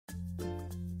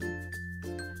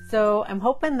So I'm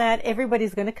hoping that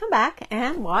everybody's going to come back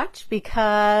and watch,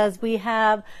 because we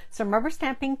have some rubber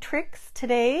stamping tricks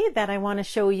today that I want to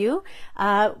show you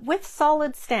with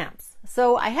solid stamps.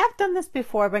 So I have done this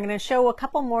before, but I'm going to show a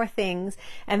couple more things,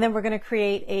 and then we're going to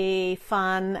create a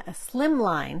fun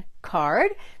slimline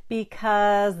card,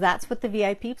 because that's what the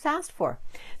VIPeeps asked for.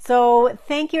 So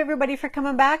thank you everybody for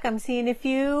coming back. I'm seeing a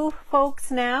few folks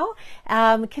now.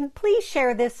 Can please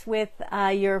share this with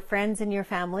your friends and your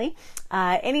family.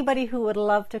 Anybody who would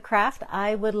love to craft,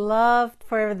 I would love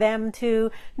for them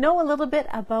to know a little bit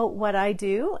about what I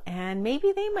do, and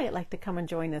maybe they might like to come and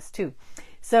join us too.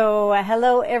 So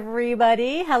hello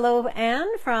everybody. Hello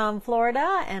Anne from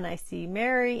Florida, and I see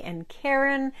Mary and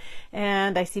Karen,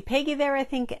 and I see Peggy there I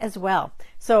think as well.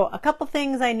 So a couple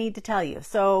things I need to tell you.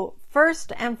 So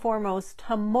first and foremost,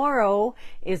 tomorrow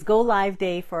is go live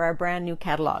day for our brand new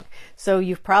catalog. So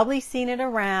you've probably seen it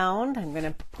around. I'm going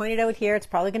to point it out here. It's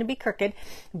probably going to be crooked,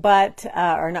 but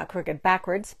or not crooked,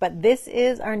 backwards. But this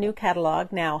is our new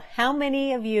catalog. Now, how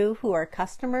many of you who are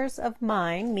customers of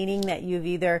mine, meaning that you've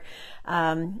either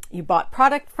you bought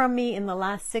product from me in the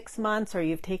last 6 months, or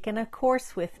you've taken a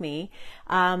course with me,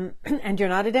 and you're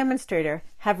not a demonstrator,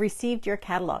 have received your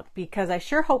catalog? Because I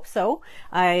sure hope so.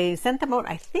 I sent them out,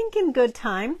 I think, in good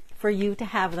time for you to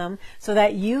have them, so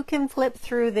that you can flip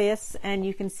through this and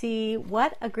you can see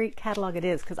what a great catalog it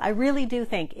is, because I really do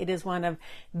think it is one of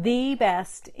the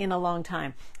best in a long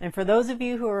time. And for those of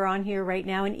you who are on here right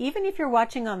now, and even if you're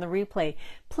watching on the replay,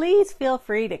 please feel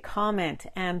free to comment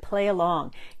and play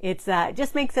along. It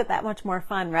just makes it that much more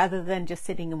fun rather than just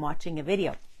sitting and watching a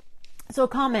video. So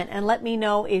comment and let me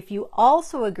know if you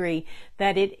also agree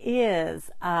that it is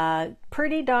a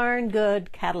pretty darn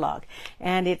good catalog.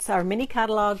 And it's our mini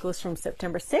catalog, goes from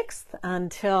September 6th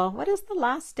until, what is the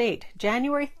last date?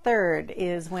 January 3rd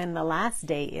is when the last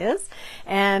day is.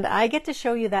 And I get to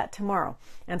show you that tomorrow.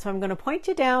 And so I'm going to point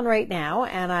you down right now,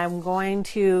 and I'm going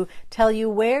to tell you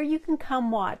where you can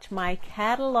come watch my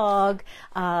catalog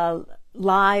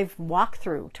live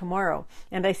walkthrough tomorrow.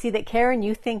 And I see that Karen,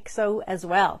 you think so as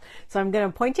well. So I'm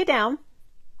going to point you down.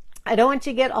 I don't want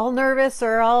you to get all nervous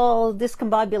or all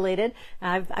discombobulated.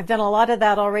 I've done a lot of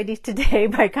that already today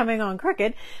by coming on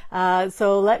crooked.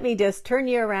 So let me just turn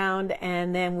you around,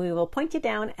 and then we will point you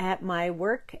down at my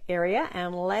work area,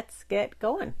 and let's get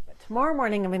going. Tomorrow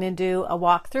morning I'm going to do a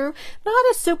walkthrough, not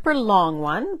a super long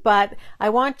one, but I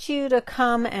want you to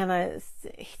come and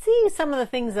see some of the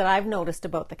things that I've noticed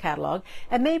about the catalog,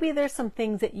 and maybe there's some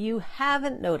things that you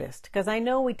haven't noticed, because I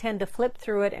know we tend to flip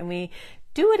through it and we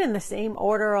do it in the same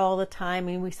order all the time,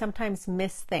 and we sometimes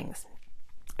miss things.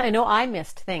 I know I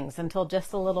missed things until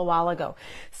just a little while ago.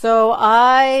 So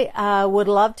I would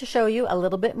love to show you a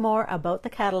little bit more about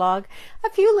the catalog, a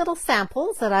few little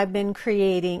samples that I've been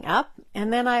creating up,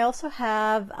 and then I also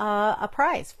have a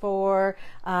prize for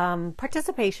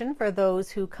participation for those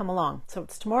who come along. So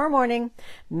it's tomorrow morning,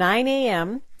 9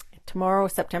 a.m., tomorrow,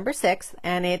 September 6th,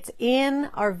 and it's in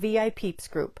our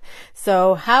VIPeeps group.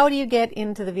 So how do you get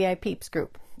into the VIPeeps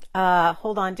group?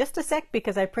 Hold on just a sec,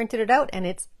 because I printed it out and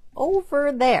it's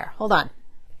over there. Hold on.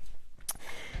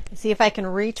 Let's see if I can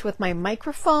reach with my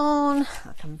microphone.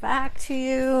 I'll come back to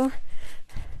you.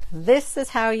 This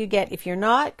is how you get, if you're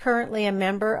not currently a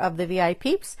member of the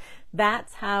VIPeeps,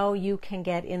 that's how you can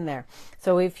get in there.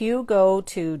 So if you go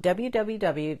to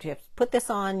www, you have to put this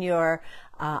on your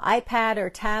iPad or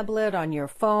tablet, on your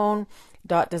phone,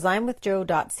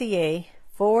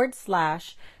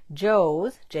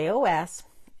 designwithjo.ca/Joes, J-O-S,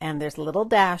 and there's a little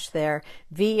dash there,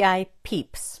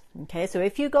 VIPeeps. Okay, so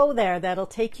if you go there, that'll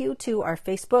take you to our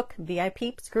Facebook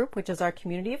VIPeeps group, which is our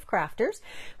community of crafters.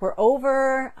 We're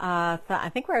over, I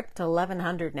think we're up to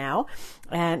 1,100 now,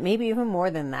 and maybe even more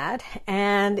than that.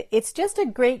 And it's just a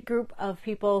great group of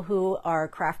people who are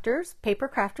crafters,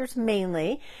 paper crafters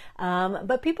mainly,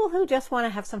 but people who just want to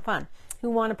have some fun, who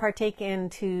want to partake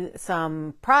into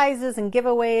some prizes and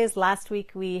giveaways. Last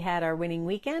week we had our winning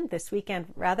weekend, this weekend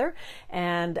rather,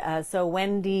 and so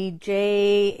Wendy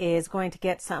J is going to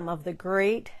get some of the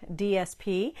great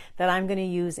DSP that I'm going to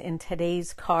use in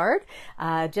today's card,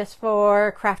 just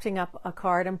for crafting up a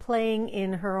card and playing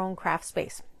in her own craft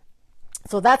space.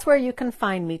 So that's where you can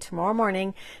find me tomorrow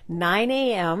morning, 9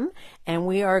 a.m. And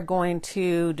we are going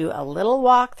to do a little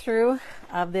walkthrough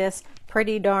of this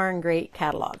pretty darn great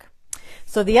catalog.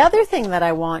 So the other thing that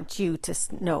I want you to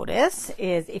notice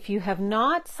is, if you have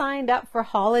not signed up for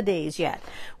holidays yet,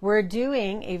 we're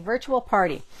doing a virtual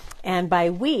party. And by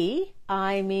we,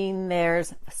 I mean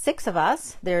there's 6 of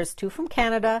us. There's 2 from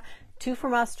Canada, 2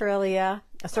 from Australia,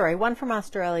 sorry, 1 from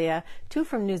Australia, 2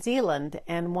 from New Zealand,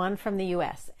 and 1 from the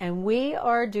US. And we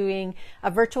are doing a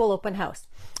virtual open house.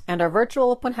 And our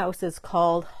virtual open house is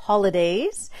called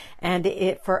Holidays. And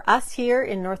it, for us here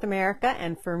in North America,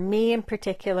 and for me in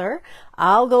particular,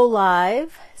 I'll go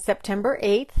live September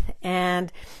 8th,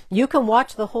 and you can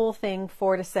watch the whole thing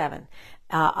 4 to 7.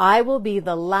 I will be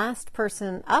the last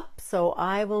person up, so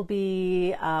I will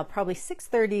be probably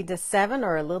 6:30 to 7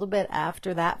 or a little bit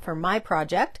after that for my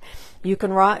project. You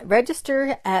can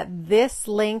register at this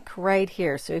link right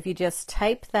here. So if you just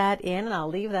type that in, and I'll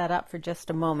leave that up for just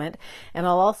a moment, and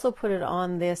I'll also put it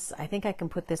on this, I think I can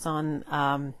put this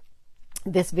on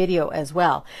this video as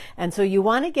well. And so you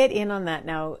want to get in on that.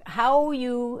 Now, how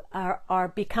you are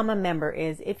become a member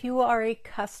is if you are a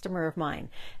customer of mine.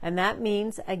 And that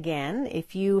means, again,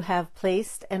 if you have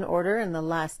placed an order in the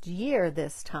last year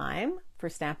this time for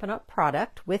Stampin' Up!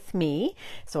 Product with me,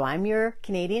 so I'm your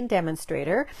Canadian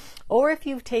demonstrator, or if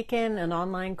you've taken an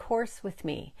online course with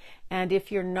me, and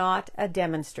if you're not a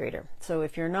demonstrator. So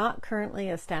if you're not currently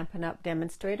a Stampin' Up!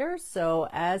 Demonstrator, so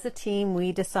as a team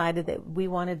we decided that we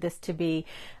wanted this to be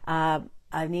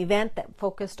an event that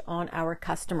focused on our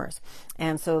customers.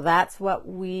 And so that's what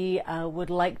we would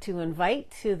like to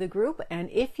invite to the group. And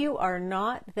if you are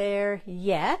not there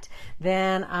yet,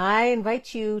 then I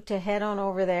invite you to head on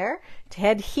over there, to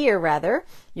head here rather.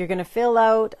 You're going to fill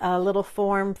out a little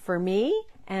form for me,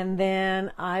 and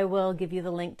then I will give you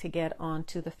the link to get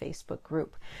onto the Facebook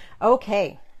group.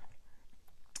 Okay.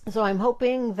 So I'm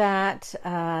hoping that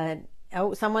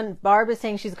Barb is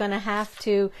saying she's going to have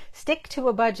to stick to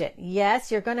a budget.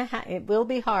 Yes, you're going to it will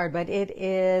be hard, but it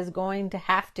is going to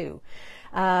have to.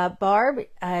 Barb,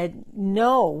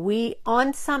 no,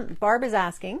 Barb is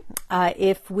asking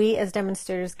if we as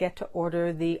demonstrators get to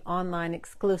order the online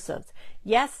exclusives.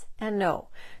 Yes and no.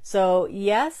 So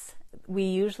yes, we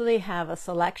usually have a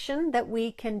selection that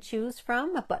we can choose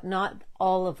from, but not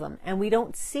all of them. And we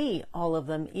don't see all of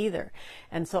them either.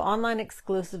 And so online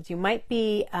exclusives, you might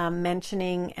be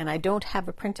mentioning, and I don't have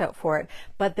a printout for it,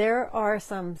 but there are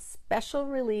some special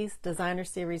release designer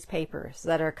series papers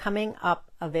that are coming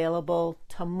up available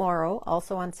tomorrow,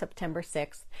 also on September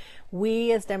 6th.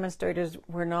 We as demonstrators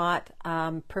were not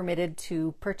permitted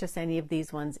to purchase any of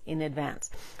these ones in advance.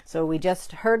 So we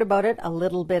just heard about it a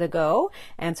little bit ago,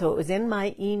 and so it was in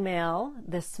my email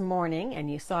this morning, and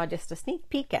you saw just a sneak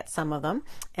peek at some of them.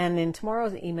 And in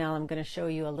tomorrow's email, I'm going to show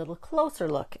you a little closer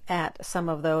look at some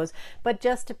of those, but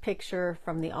just a picture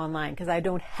from the online, because I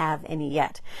don't have any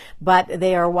yet, but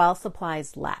they are while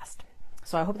supplies last.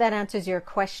 So I hope that answers your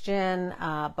question,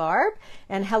 Barb.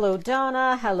 And hello,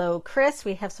 Donna. Hello, Chris.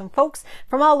 We have some folks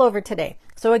from all over today.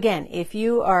 So again, if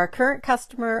you are a current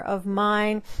customer of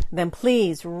mine, then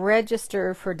please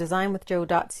register for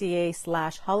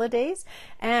designwithjo.ca/holidays.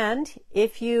 And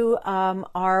if you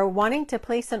are wanting to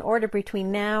place an order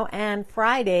between now and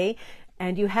Friday,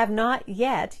 and you have not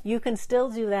yet, you can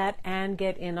still do that and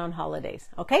get in on holidays.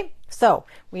 Okay? So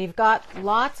we've got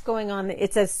lots going on.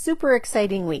 It's a super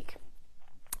exciting week.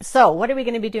 So what are we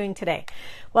going to be doing today?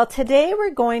 Well, today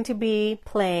we're going to be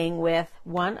playing with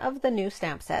one of the new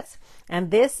stamp sets,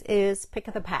 and this is Pick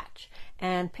of the Patch.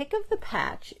 And Pick of the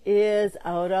Patch is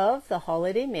out of the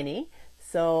Holiday Mini.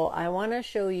 So I want to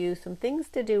show you some things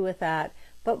to do with that,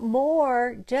 but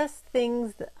more just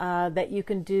things that you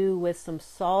can do with some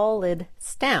solid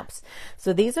stamps.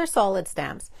 So these are solid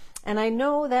stamps, and I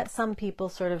know that some people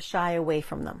sort of shy away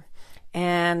from them.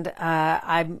 And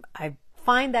I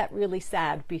find that really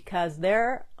sad, because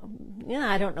they're,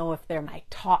 I don't know if they're my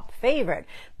top favorite,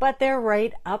 but they're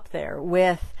right up there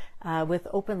with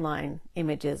open line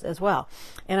images as well.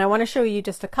 And I want to show you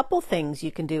just a couple things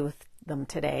you can do with them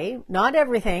today. Not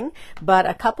everything, but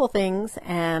a couple things.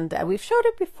 And we've showed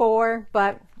it before,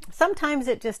 but sometimes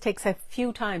it just takes a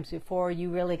few times before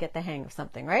you really get the hang of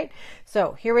something, right?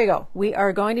 So here we go. We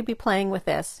are going to be playing with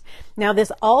this. Now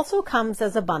this also comes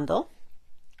as a bundle.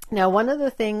 Now, one of the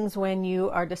things when you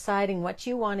are deciding what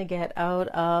you want to get out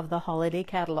of the holiday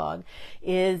catalog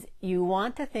is you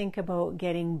want to think about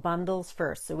getting bundles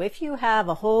first. So if you have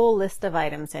a whole list of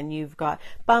items and you've got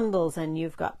bundles and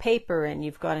you've got paper and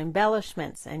you've got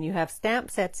embellishments and you have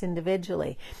stamp sets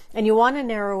individually, and you want to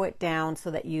narrow it down so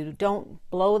that you don't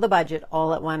blow the budget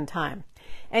all at one time.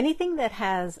 Anything that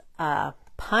has a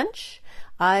punch,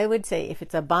 I would say if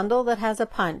it's a bundle that has a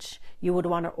punch, you would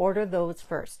want to order those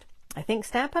first. I think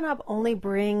Stampin' Up! Only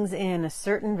brings in a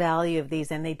certain value of these,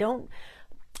 and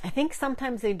I think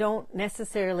sometimes they don't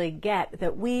necessarily get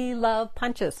that we love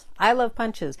punches. I love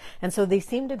punches. And so they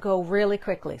seem to go really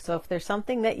quickly. So if there's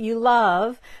something that you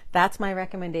love, that's my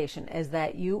recommendation, is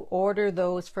that you order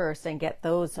those first and get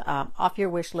those off your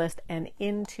wish list and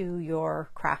into your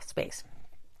craft space.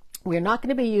 We're not going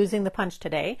to be using the punch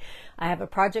today. I have a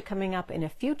project coming up in a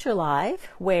future live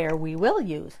where we will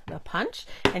use the punch,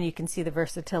 and you can see the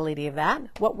versatility of that.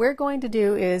 What we're going to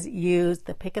do is use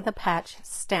the Pick of the Patch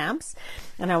stamps,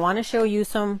 and I want to show you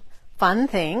some fun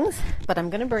things, but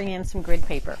I'm going to bring in some grid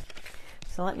paper.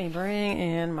 So let me bring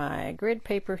in my grid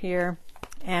paper here.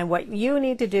 And what you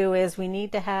need to do is we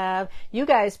need to have you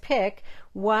guys pick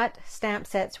what stamp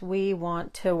sets we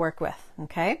want to work with.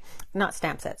 Okay, not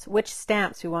stamp sets, which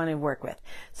stamps we want to work with.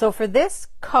 So for this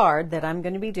card that I'm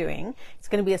going to be doing, it's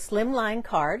going to be a slimline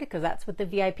card because that's what the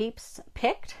VIPs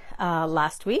picked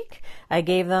last week. I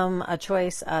gave them a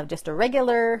choice of just a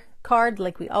regular card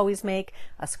like we always make,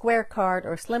 a square card,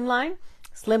 or slimline.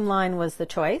 Slimline was the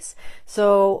choice.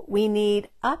 So we need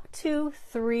up to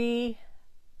 3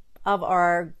 of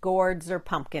our gourds or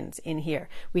pumpkins in here.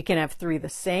 We can have 3 the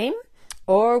same,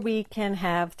 or we can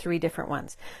have 3 different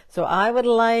ones. So I would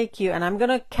like you, and I'm going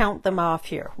to count them off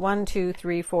here. 1, 2,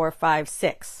 3, 4, 5,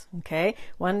 6. Okay,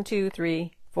 1, 2,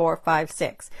 3, 4, 5,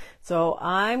 6. So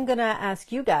I'm going to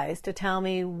ask you guys to tell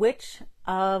me which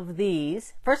of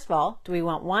these, first of all, do we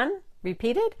want 1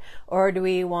 repeated, or do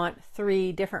we want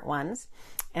 3 different ones?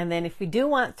 And then if we do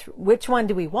want, which one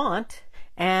do we want?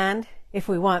 And if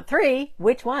we want 3,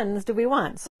 which ones do we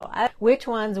want? So which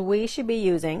ones we should be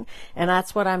using, and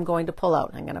that's what I'm going to pull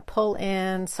out. I'm going to pull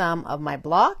in some of my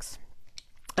blocks.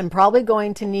 I'm probably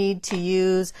going to need to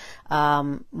use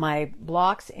my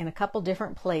blocks in a couple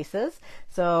different places.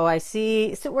 So I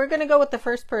see, so we're going to go with the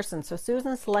first person. So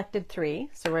Susan selected 3.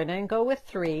 So we're going to go with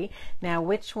 3. Now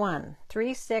which one?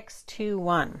 3, 6, 2,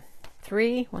 1.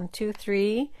 3, 1, 2,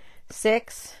 3,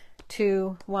 6,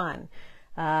 2, 1.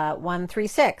 1, 3,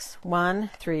 6. 1,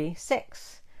 3,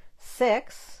 6.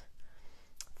 6,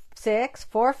 6,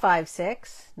 4, 5,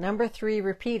 6. Number 3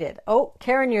 repeated. Oh,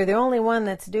 Karen, you're the only one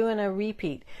that's doing a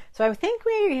repeat. So I think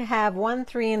we have 1,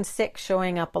 3, and 6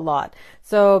 showing up a lot.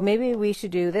 So maybe we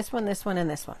should do this one, and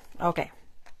this one. Okay.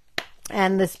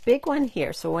 And this big one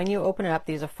here. So when you open it up,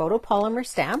 these are photopolymer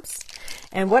stamps.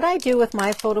 And what I do with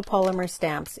my photopolymer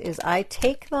stamps is I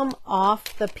take them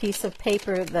off the piece of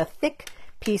paper, the thick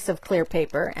piece of clear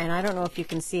paper, and I don't know if you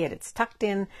can see it, it's tucked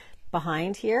in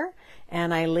behind here,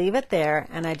 and I leave it there,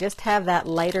 and I just have that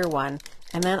lighter one,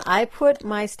 and then I put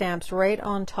my stamps right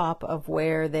on top of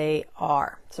where they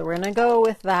are. So we're going to go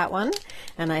with that one,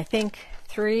 and I think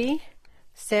 3,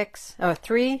 6,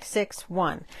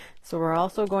 1. So we're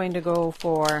also going to go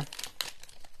for,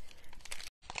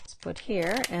 let's put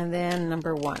here, and then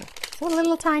number 1. So a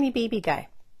little tiny BB guy.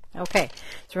 Okay,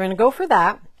 so we're going to go for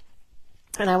that.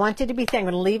 And I want you to be thinking,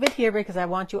 I'm going to leave it here because I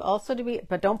want you also to be,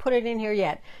 but don't put it in here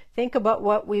yet. Think about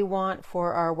what we want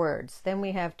for our words. Then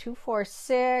we have 2, 4,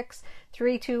 6,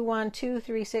 3, 2, 1, 2,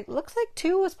 3, 6. Looks like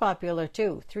 2 was popular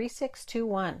too. 3, 6, 2,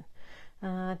 1.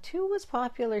 2 was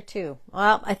popular too.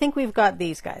 Well, I think we've got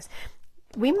these guys.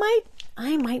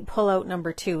 I might pull out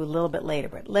number 2 a little bit later,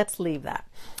 but let's leave that.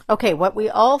 Okay, what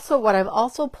I've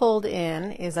also pulled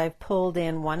in is I've pulled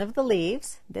in one of the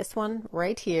leaves, this one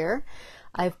right here.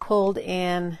 I've pulled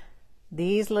in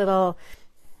these little,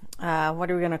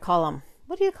 what are we going to call them?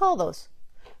 What do you call those?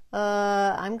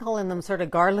 I'm calling them sort of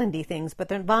garlandy things, but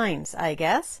they're vines, I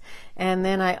guess. And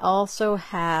then I also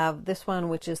have this one,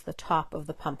 which is the top of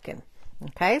the pumpkin.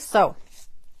 Okay, so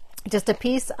just a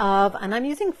piece of, and I'm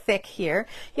using thick here.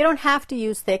 You don't have to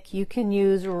use thick. You can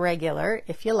use regular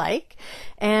if you like.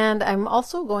 And I'm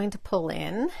also going to pull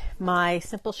in my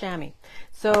simple chamois.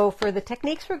 So for the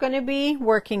techniques we're going to be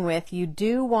working with, you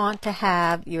do want to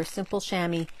have your simple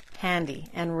chamois handy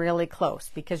and really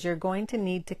close because you're going to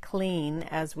need to clean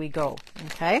as we go.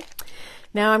 Okay.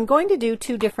 Now I'm going to do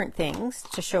 2 different things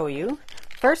to show you.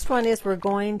 First one is we're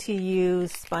going to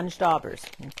use sponge daubers.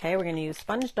 Okay, we're going to use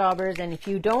sponge daubers, and if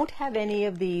you don't have any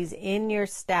of these in your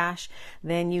stash,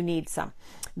 then you need some.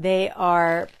 They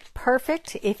are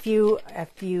perfect if you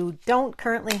don't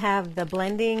currently have the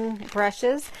blending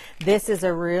brushes. This is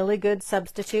a really good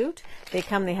substitute. They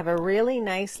have a really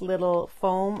nice little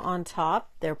foam on top.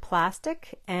 They're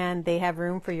plastic and they have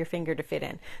room for your finger to fit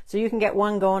in. So you can get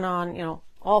one going on, you know,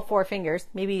 all 4 fingers,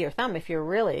 maybe your thumb if you're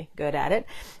really good at it,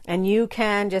 and you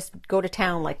can just go to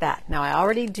town like that. Now I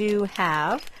already do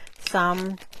have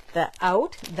some that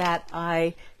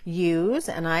I use,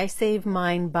 and I save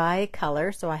mine by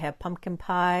color. So I have pumpkin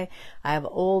pie, I have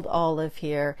old olive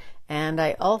here, and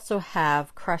I also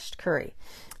have crushed curry.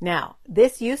 Now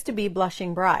this used to be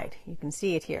Blushing Bride. You can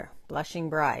see it here, Blushing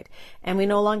Bride, and we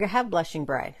no longer have Blushing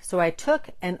Bride. So I took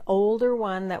an older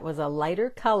one that was a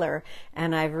lighter color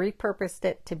and I've repurposed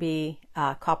it to be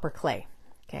copper clay.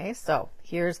 Okay, so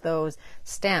here's those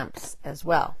stamps as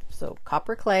well. So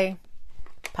copper clay,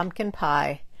 pumpkin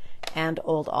pie, and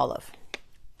Old Olive.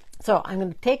 So I'm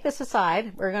going to take this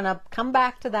aside. We're going to come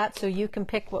back to that so you can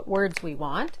pick what words we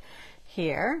want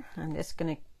here. I'm just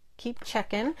going to keep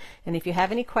checking. And if you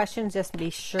have any questions, just be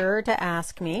sure to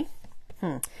ask me.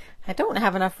 I don't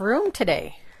have enough room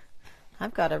today.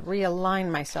 I've got to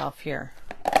realign myself here.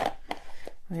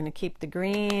 We're going to keep the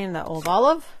green, the Old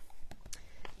Olive,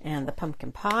 and the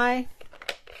pumpkin pie,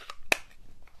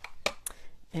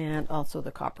 and also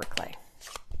the copper clay.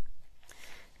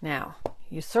 Now,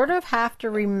 you sort of have to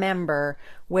remember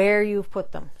where you've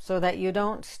put them so that you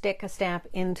don't stick a stamp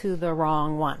into the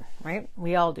wrong one, right?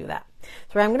 We all do that.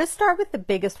 So I'm going to start with the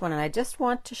biggest one, and I just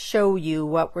want to show you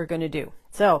what we're going to do.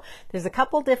 So there's a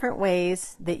couple different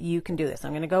ways that you can do this.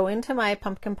 I'm going to go into my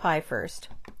pumpkin pie first.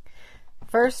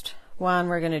 First one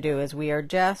we're going to do is we are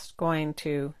just going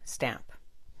to stamp.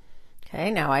 Okay,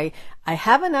 now I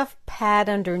have enough pad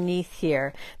underneath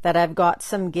here that I've got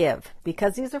some give.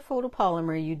 Because these are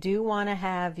photopolymer, you do want to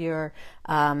have your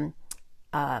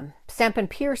Stampin'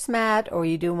 Pierce mat, or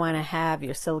you do want to have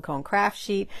your silicone craft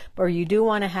sheet, or you do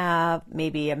want to have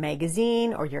maybe a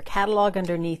magazine or your catalog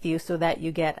underneath you so that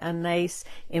you get a nice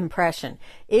impression.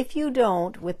 If you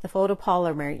don't, with the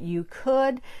photopolymer, you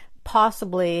could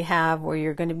possibly have where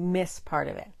you're going to miss part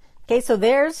of it. Okay, so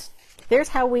there's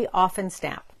how we often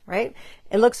stamp. Right?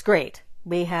 It looks great.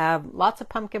 We have lots of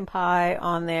pumpkin pie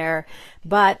on there,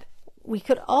 but we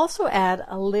could also add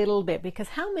a little bit, because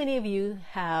how many of you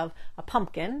have a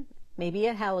pumpkin, maybe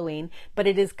at Halloween, but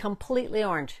it is completely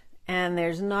orange and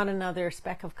there's not another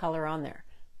speck of color on there?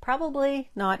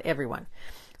 Probably not everyone.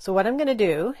 So what I'm going to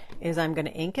do is I'm going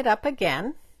to ink it up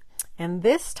again, and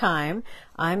this time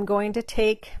I'm going to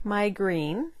take my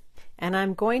green and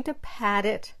I'm going to pat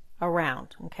it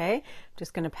around. Okay, I'm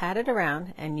just going to pat it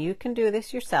around, and you can do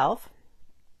this yourself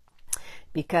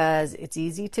because it's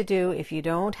easy to do if you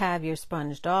don't have your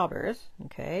sponge daubers.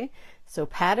 Okay, so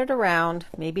pat it around,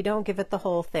 maybe don't give it the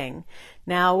whole thing.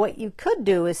 Now what you could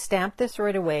do is stamp this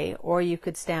right away, or you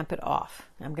could stamp it off.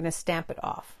 I'm going to stamp it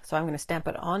off, so I'm going to stamp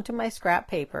it onto my scrap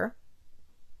paper.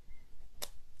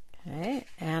 Okay,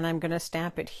 and I'm going to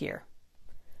stamp it here.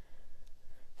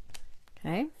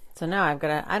 Okay, so now I've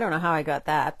got I don't know how I got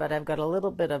that, but I've got a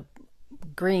little bit of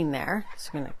green there.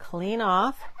 So I'm going to clean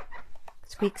off,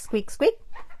 squeak, squeak, squeak,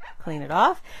 clean it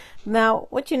off. Now,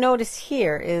 what you notice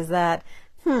here is that,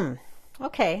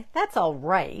 okay, that's all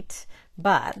right,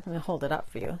 but, let me hold it up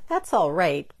for you. That's all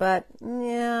right, but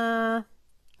yeah,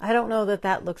 I don't know that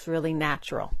that looks really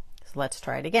natural. So let's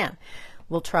try it again.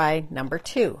 We'll try number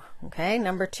 2. Okay,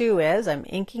 number 2 is I'm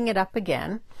inking it up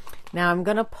again. Now I'm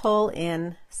going to pull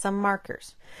in some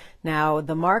markers. Now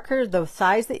the marker, the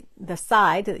side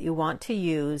that you want to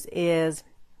use is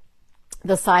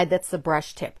the side that's the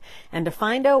brush tip. And to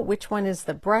find out which one is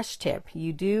the brush tip,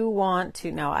 you do want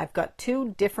to, now I've got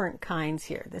 2 different kinds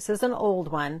here. This is an old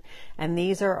one, and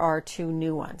these are our 2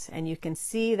 new ones. And you can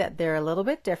see that they're a little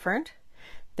bit different.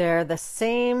 They're the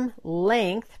same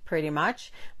length pretty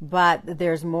much, but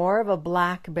there's more of a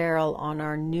black barrel on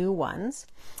our new ones.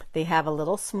 They have a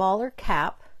little smaller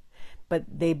cap, but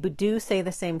they do say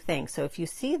the same thing. So if you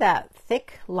see that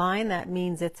thick line, that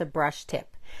means it's a brush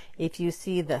tip. If you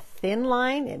see the thin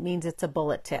line, it means it's a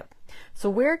bullet tip. So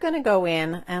we're going to go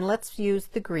in and let's use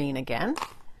the green again.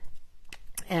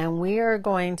 And we are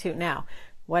going to, now,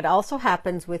 what also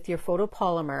happens with your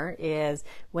photopolymer is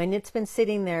when it's been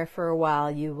sitting there for a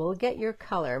while, you will get your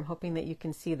color. I'm hoping that you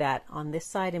can see that on this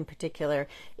side in particular.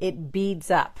 It beads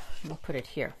up. I'll put it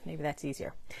here. Maybe that's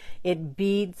easier. It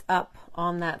beads up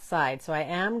on that side. So I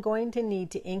am going to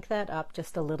need to ink that up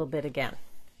just a little bit again.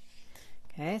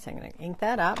 Okay, so I'm going to ink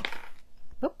that up.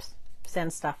 Oops,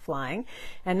 send stuff flying.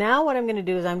 And now what I'm going to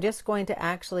do is I'm just going to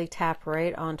actually tap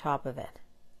right on top of it.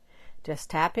 Just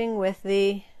tapping with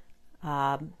the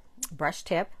brush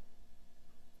tip,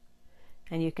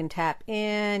 and you can tap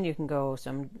in, you can go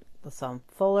some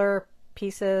fuller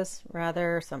pieces,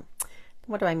 rather some,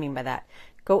 what do I mean by that?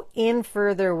 Go in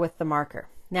further with the marker.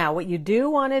 Now what you do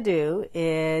want to do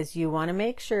is you want to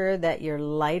make sure that your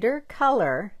lighter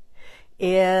color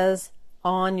is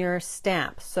on your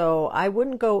stamp. So I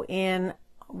wouldn't go in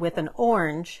with an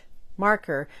orange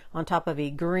marker on top of a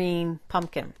green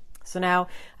pumpkin. So now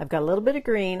I've got a little bit of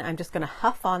green. I'm just going to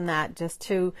huff on that just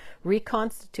to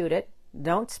reconstitute it.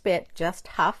 Don't spit, just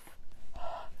huff.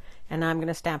 And I'm going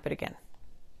to stamp it again.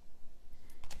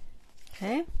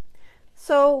 Okay,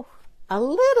 so a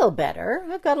little better.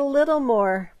 I've got a little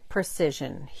more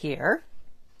precision here.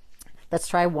 Let's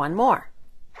try one more.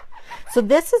 So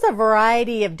this is a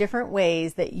variety of different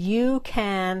ways that you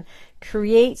can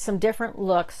create some different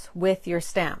looks with your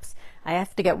stamps. I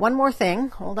have to get one more thing.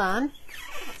 Hold on.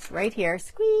 It's right here.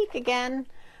 Squeak again.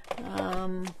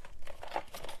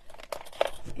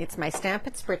 It's my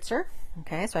Stampin' Spritzer.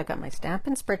 Okay, so I've got my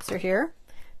Stampin' Spritzer here.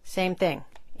 Same thing,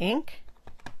 ink,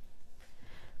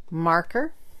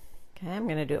 marker. Okay, I'm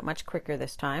going to do it much quicker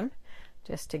this time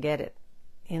just to get it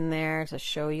in there to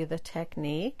show you the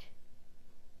technique.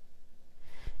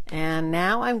 And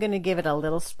now I'm going to give it a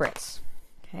little spritz.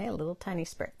 Okay, a little tiny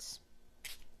spritz.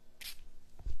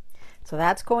 So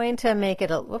that's going to make it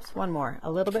a, whoops, one more,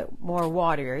 a little bit more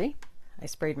watery. I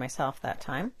sprayed myself that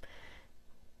time.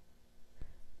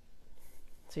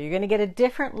 So you're going to get a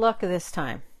different look this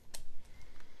time.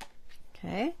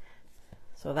 Okay,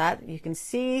 so that you can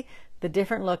see the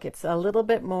different look. It's a little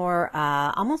bit more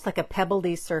almost like a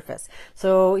pebbledy surface.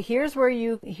 So here's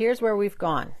where we've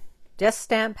gone. Just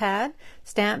stamp pad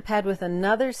with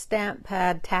another stamp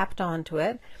pad tapped onto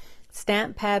it,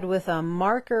 stamp pad with a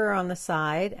marker on the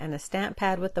side, and a stamp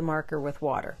pad with the marker with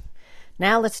water.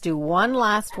 Now let's do one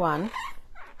last one,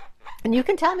 and you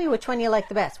can tell me which one you like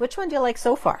the best. Which one do you like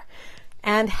so far?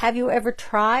 And have you ever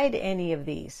tried any of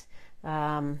these?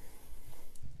 Maybe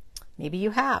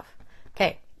you have.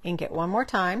 Okay, ink it one more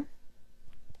time.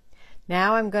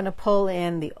 Now I'm going to pull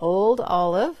in the Old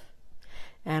Olive,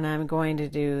 and I'm going to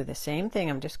do the same thing.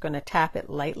 I'm just going to tap it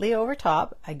lightly over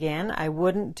top. Again, I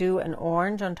wouldn't do an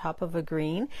orange on top of a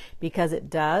green because it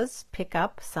does pick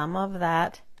up some of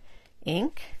that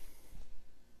ink.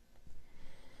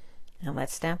 And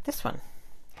let's stamp this one.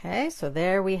 Okay, so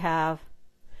there we have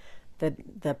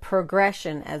the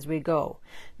progression as we go.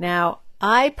 Now,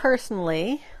 I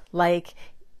personally like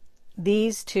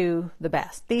these two the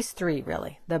best. These three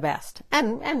really the best,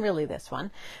 and really this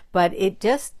one, but it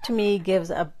just to me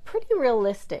gives a pretty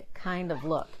realistic kind of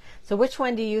look. So which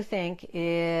one do you think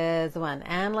is the one?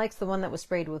 Anne likes the one that was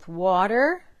sprayed with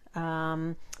water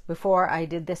before I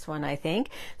did this one, I think.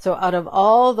 So out of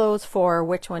all those four,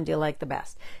 which one do you like the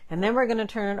best? And then we're going to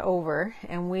turn it over,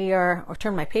 and or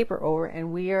turn my paper over,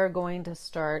 and we are going to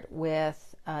start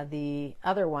with the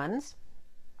other ones,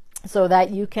 so that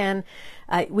you can,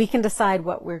 we can decide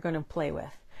what we're going to play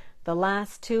with. The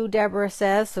last two, Deborah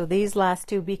says, so these last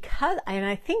two, because, and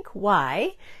I think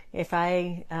why, if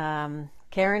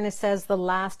Karen says the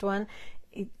last one,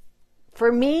 for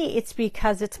me, it's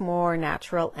because it's more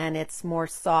natural and it's more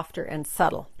softer and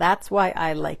subtle. That's why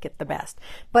I like it the best.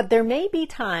 But there may be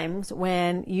times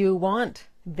when you want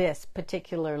this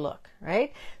particular look,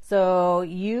 right? So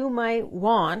you might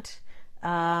want,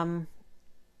 well,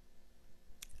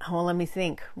 let me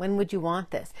think. When would you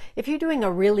want this? If you're doing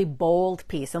a really bold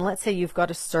piece, and let's say you've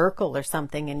got a circle or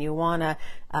something and you want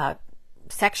to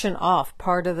section off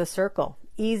part of the circle,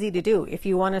 easy to do. If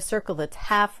you want a circle that's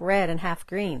half red and half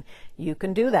green, you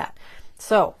can do that.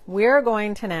 So we're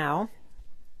going to now,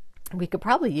 we could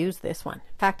probably use this one.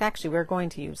 In fact, actually, we're going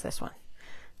to use this one.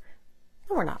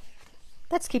 No, we're not.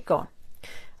 Let's keep going.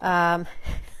 I'm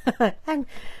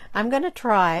going to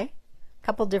try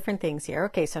couple different things here.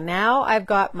 Okay, so now I've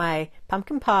got my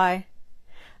pumpkin pie.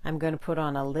 I'm going to put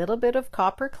on a little bit of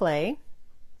copper clay.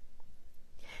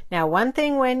 Now, one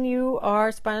thing when you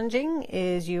are sponging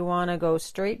is you want to go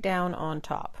straight down on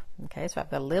top. Okay, so I've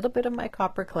got a little bit of my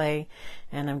copper clay,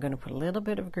 and I'm going to put a little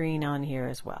bit of green on here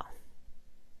as well.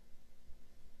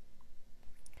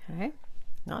 Okay,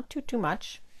 not too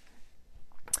much.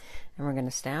 And we're going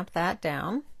to stamp that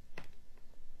down.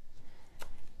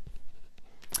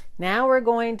 Now we're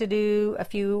going to do a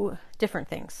few different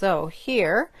things. So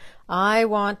here I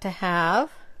want to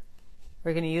have,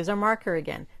 we're going to use our marker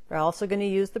again. We're also going to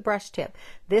use the brush tip.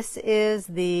 This is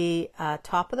the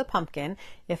top of the pumpkin.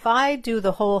 If I do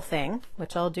the whole thing,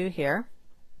 which I'll do here,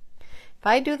 if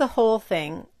I do the whole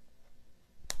thing,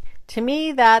 to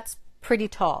me that's pretty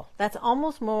tall. That's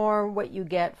almost more what you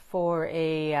get for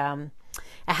a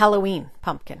Halloween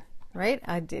pumpkin. Right?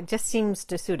 It just seems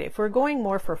to suit it. If we're going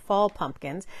more for fall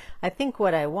pumpkins, I think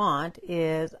what I want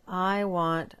is I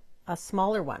want a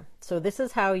smaller one. So this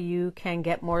is how you can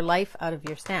get more life out of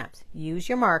your stamps. Use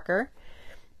your marker,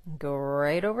 go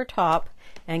right over top,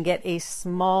 and get a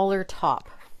smaller top.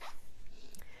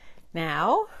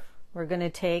 Now we're going to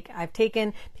take, I've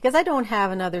taken, because I don't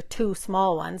have another two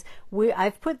small ones,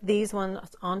 I've put these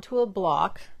ones onto a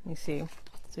block. Let me see,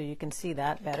 so you can see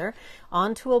that better,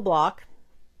 onto a block,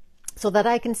 so that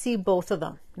I can see both of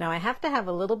them. Now I have to have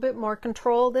a little bit more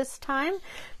control this time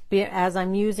as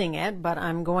I'm using it, but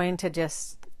I'm going to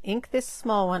just ink this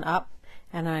small one up,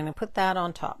 and I'm going to put that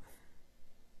on top.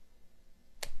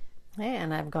 Okay,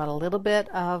 and I've got a little bit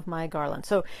of my garland.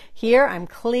 So here I'm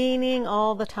cleaning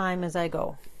all the time as I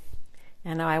go.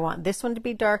 And now I want this one to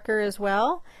be darker as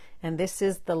well, and this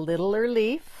is the littler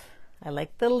leaf. I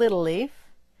like the little leaf,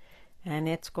 and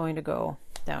it's going to go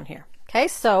down here. Okay,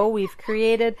 so we've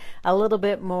created a little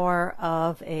bit more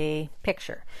of a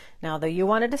picture. Now, though, you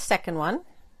wanted a second one,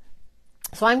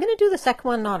 so I'm going to do the second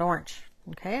one not orange.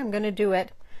 Okay, I'm going to do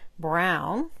it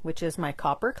brown, which is my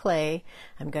copper clay.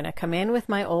 I'm going to come in with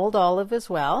my old olive as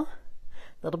well.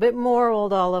 A little bit more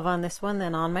old olive on this one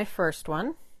than on my first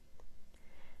one.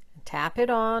 Tap it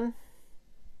on.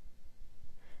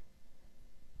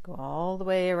 Go all the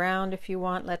way around if you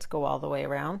want. Let's go all the way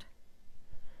around.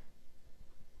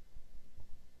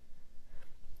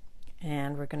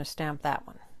 And we're going to stamp that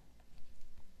one.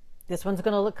 This one's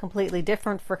going to look completely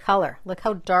different for color. Look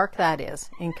how dark that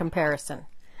is in comparison.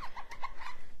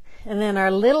 And then our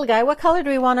little guy, what color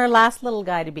do we want our last little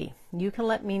guy to be? You can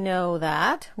let me know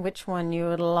that, which one you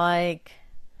would like.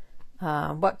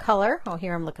 What color? Oh,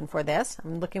 here I'm looking for this.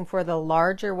 I'm looking for the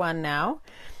larger one now.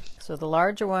 So the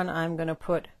larger one I'm going to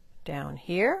put down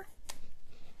here.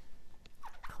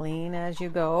 Clean as you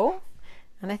go.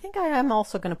 And I think I am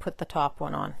also going to put the top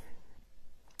one on.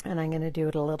 And I'm going to do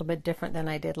it a little bit different than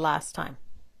I did last time.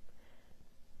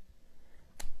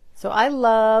 So I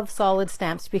love solid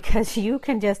stamps because you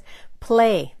can just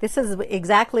play. This is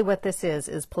exactly what this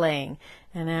is playing.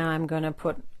 And now I'm going to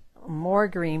put more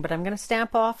green, but I'm going to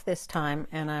stamp off this time,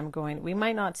 and we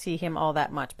might not see him all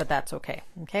that much, but that's okay.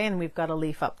 Okay, and we've got a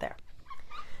leaf up there.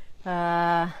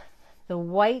 The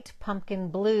white pumpkin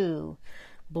blue.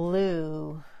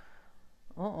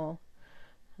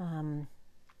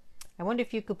 I wonder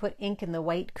if you could put ink in the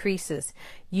white creases.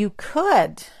 You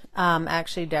could,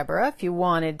 actually, Deborah, if you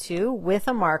wanted to, with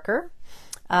a marker,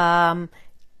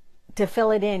 to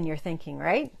fill it in, you're thinking,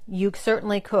 right? You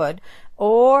certainly could.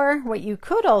 Or what you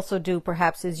could also do,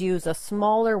 perhaps, is use a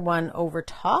smaller one over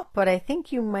top, but I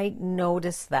think you might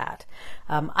notice that.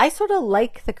 I sort of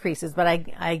like the creases, but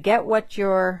I get what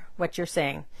you're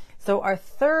saying. So our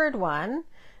third one,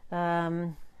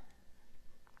 the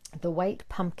white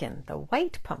pumpkin, the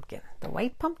white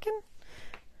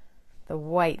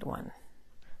one.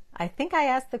 I think I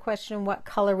asked the question what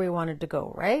color we wanted to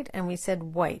go, right? And we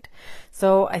said white.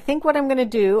 So I think what I'm going to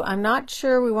do, I'm not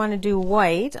sure we want to do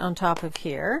white on top of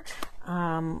here.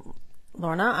 Lorna,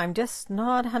 I'm just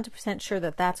not 100% sure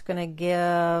that that's going to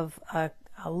give a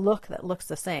look that looks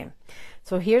the same.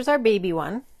 So here's our baby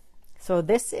one. So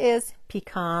this is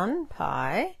pecan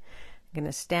pie. I'm going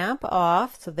to stamp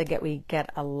off so that we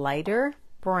get a lighter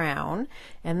brown,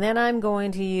 and then I'm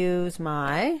going to use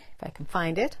my, if I can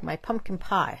find it, my pumpkin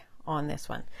pie on this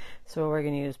one. So we're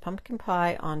going to use pumpkin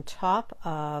pie on top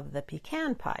of the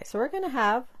pecan pie. So we're going to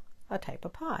have a type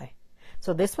of pie.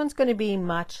 So this one's going to be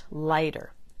much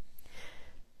lighter.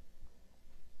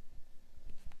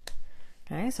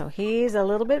 Okay, so he's a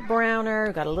little bit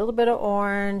browner, got a little bit of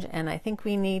orange, and I think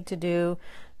we need to do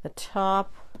the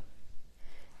top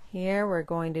here. We're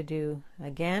going to do,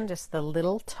 again, just the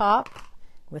little top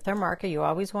with our marker. You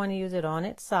always want to use it on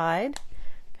its side.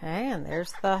 Okay, and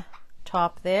there's the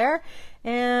top there.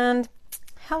 And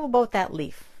how about that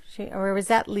leaf? Or is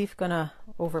that leaf going to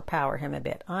overpower him a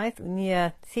bit?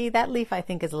 Yeah, see, that leaf I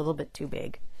think is a little bit too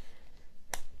big.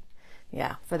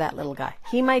 Yeah, for that little guy.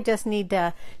 He might just need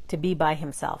to be by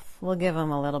himself. We'll give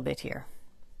him a little bit here.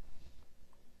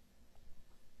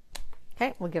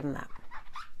 Okay, we'll give him that.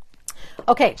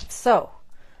 Okay, so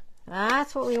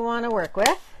that's what we want to work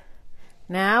with.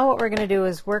 Now what we're going to do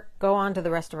is go on to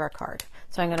the rest of our card.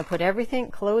 So I'm going to put everything,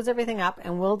 close everything up,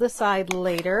 and we'll decide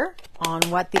later on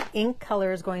what the ink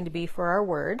color is going to be for our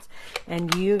words.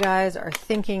 And you guys are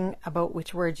thinking about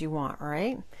which words you want,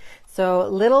 right? So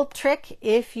little trick,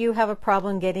 if you have a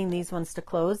problem getting these ones to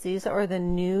close, these are the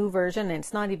new version, and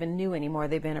it's not even new anymore.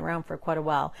 They've been around for quite a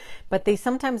while, but they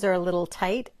sometimes are a little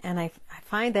tight, and I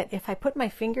find that if I put my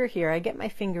finger here, I get my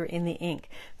finger in the ink.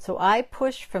 So I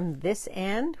push from this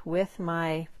end with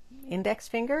my index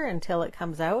finger until it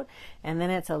comes out, and then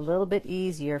it's a little bit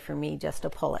easier for me just to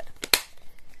pull it.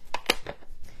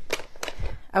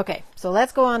 Okay, so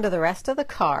let's go on to the rest of the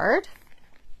card.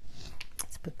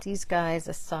 Let's put these guys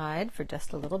aside for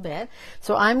just a little bit.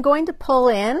 So I'm going to pull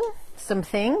in some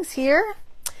things here.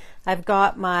 I've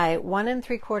got my 1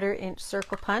 3/4 inch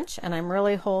circle punch, and I'm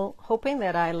really hoping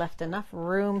that I left enough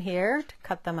room here to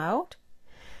cut them out.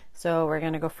 So we're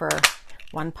going to go for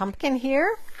one pumpkin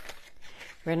here.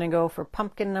 We're going to go for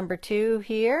pumpkin number 2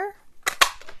 here.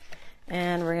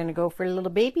 And we're going to go for a little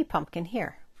baby pumpkin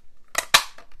here.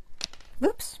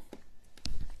 Oops.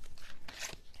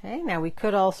 Okay, now we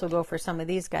could also go for some of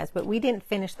these guys, but we didn't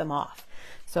finish them off.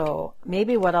 So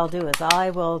maybe what I'll do is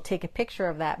I will take a picture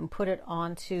of that and put it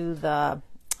onto the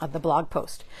blog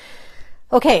post.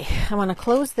 Okay, I want to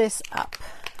close this up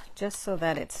just so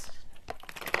that it's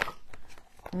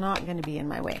not going to be in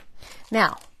my way.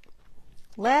 Now,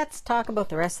 let's talk about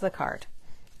the rest of the card.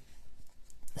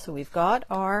 So we've got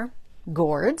our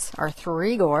gourds, our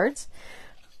 3 gourds.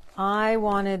 I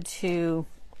wanted to,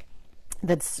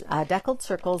 the deckled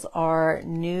circles are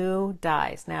new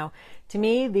dies. Now, to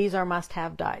me, these are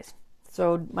must-have dies.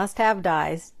 So must-have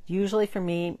dies, usually for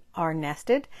me, are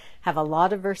nested, have a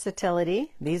lot of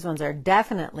versatility. These ones are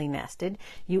definitely nested.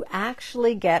 You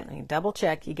actually get, let me double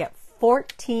check, you get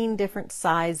 14 different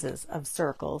sizes of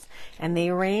circles, and they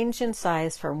range in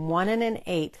size from 1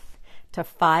 1/8 to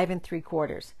 5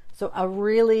 3/4. So a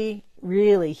really,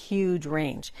 really huge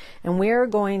range. And we're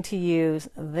going to use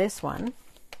this one,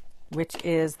 which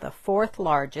is the 4th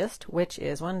largest, which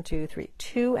is 1, 2, 3,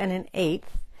 2 1/8.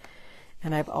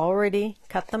 And I've already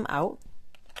cut them out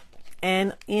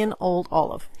and in Old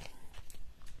Olive.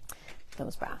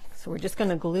 Those back. So we're just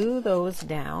going to glue those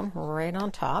down right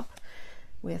on top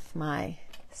with my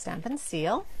Stampin'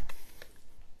 Seal.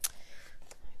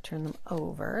 Turn them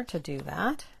over to do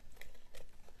that.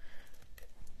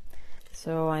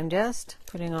 So I'm just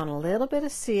putting on a little bit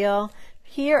of seal.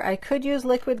 Here I could use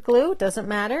liquid glue, doesn't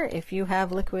matter. If you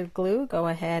have liquid glue, go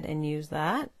ahead and use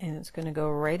that. And it's going to go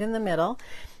right in the middle.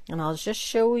 And I'll just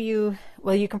show you,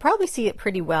 well, you can probably see it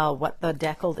pretty well what the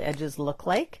deckled edges look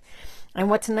like. And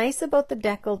what's nice about the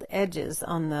deckled edges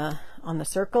on the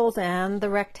circles and the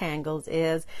rectangles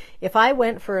is if I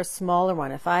went for a smaller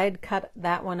one, if I'd cut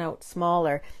that one out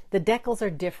smaller, the decals are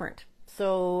different.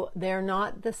 So they're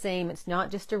not the same. It's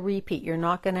not just a repeat. You're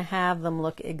not going to have them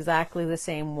look exactly the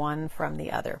same one from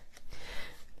the other.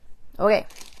 Okay.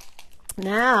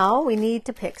 Now we need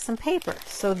to pick some paper.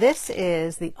 So this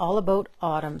is the All About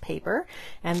Autumn paper,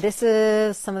 and this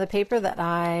is some of the paper that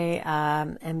I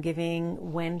am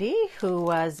giving Wendy, who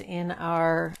was in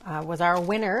our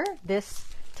winner this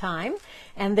time.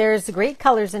 And there's great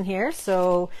colors in here.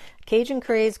 So Cajun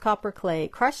Craze, Copper Clay,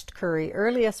 Crushed Curry,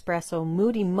 Early Espresso,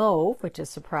 Moody Mauve, which is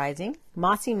surprising,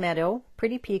 Mossy Meadow,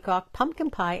 Pretty Peacock, Pumpkin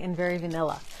Pie, and Very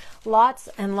Vanilla. Lots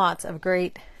and lots of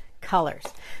great colors.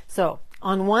 So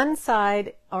on one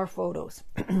side are photos.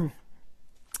 And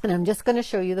I'm just going to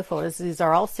show you the photos. These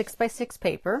are all 6x6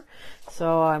 paper.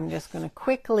 So I'm just going to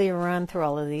quickly run through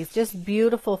all of these. Just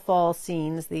beautiful fall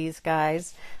scenes, these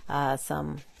guys.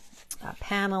 Some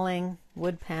paneling,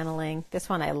 wood paneling. This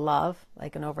one I love,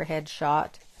 like an overhead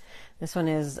shot. This one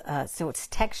is, so it's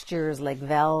textures like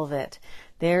velvet.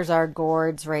 There's our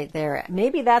gourds right there.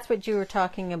 Maybe that's what you were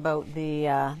talking about,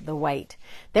 the white.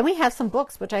 Then we have some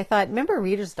books, which I thought, remember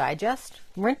Reader's Digest?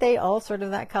 Weren't they all sort of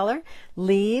that color?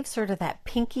 Leaves, sort of that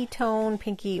pinky tone,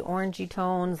 pinky orangey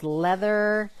tones,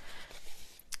 leather,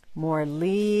 more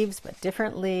leaves, but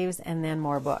different leaves, and then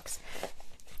more books.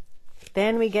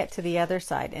 Then we get to the other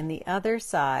side, and the other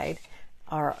side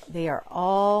they are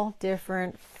all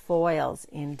different foils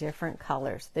in different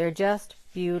colors. They're just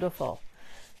beautiful.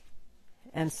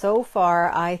 And so far,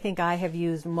 I think I have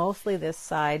used mostly this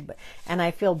side, and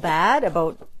I feel bad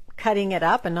about cutting it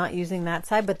up and not using that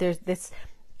side, but there's this,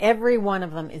 every one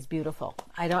of them is beautiful.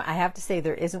 I have to say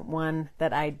there isn't one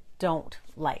that I don't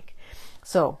like.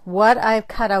 So what I've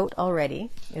cut out already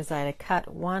is I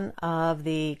cut one of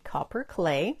the Copper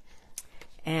Clay,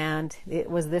 and it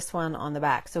was this one on the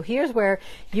back. So here's where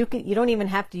you don't even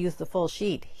have to use the full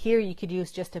sheet. Here you could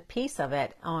use just a piece of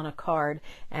it on a card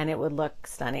and it would look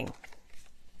stunning.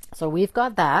 So we've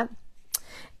got that.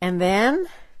 And then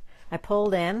I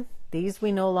pulled in, these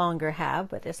we no longer have,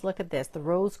 but just look at this, the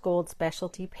Rose Gold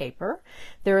Specialty Paper.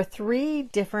 There are 3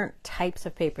 different types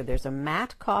of paper. There's a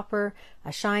matte copper,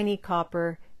 a shiny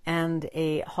copper, and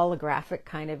a holographic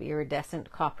kind of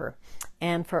iridescent copper.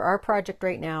 And for our project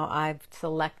right now, I've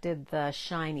selected the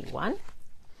shiny one.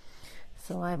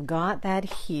 So I've got that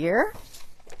here.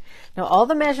 Now all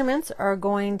the measurements are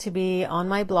going to be on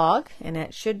my blog, and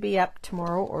it should be up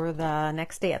tomorrow or the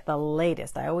next day at the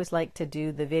latest. I always like to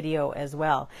do the video as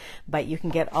well, but you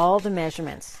can get all the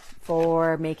measurements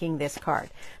for making this card.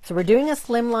 So we're doing a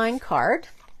slimline card.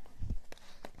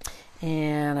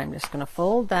 And I'm just going to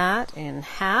fold that in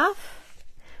half.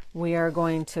 We are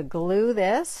going to glue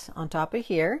this on top of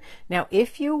here. Now,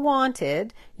 if you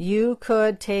wanted, you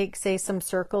could take, say, some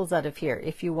circles out of here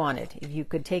if you wanted. If you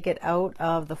could take it out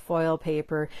of the foil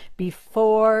paper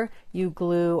before you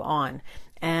glue on.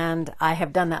 And I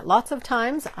have done that lots of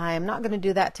times. I am not going to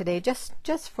do that today,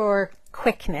 just for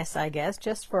quickness, I guess,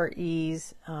 just for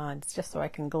ease. It's just so I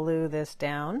can glue this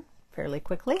down fairly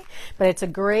quickly, but it's a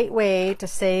great way to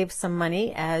save some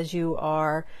money as you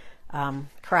are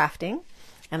crafting.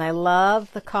 And I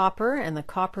love the copper, and the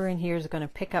copper in here is going to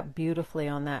pick up beautifully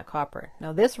on that copper.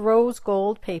 Now this rose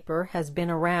gold paper has been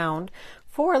around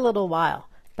for a little while,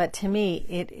 but to me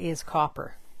it is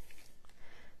copper.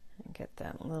 Get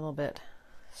that a little bit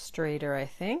straighter, I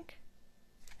think.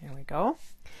 There we go.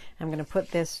 I'm going to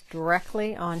put this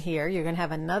directly on here. You're going to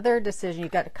have another decision.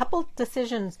 You've got a couple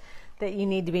decisions that you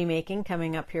need to be making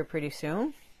coming up here pretty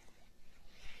soon.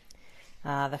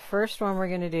 The first one we're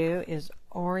going to do is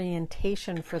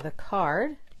orientation for the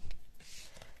card,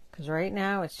 because right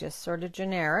now it's just sort of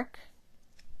generic.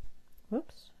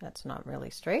 Whoops, that's not really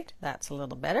straight. That's a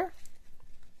little better.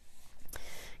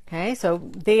 Okay, so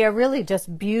they are really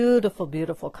just beautiful,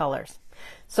 beautiful colors.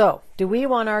 So, do we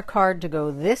want our card to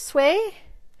go this way,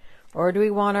 or do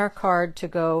we want our card to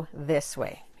go this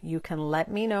way? You can let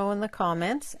me know in the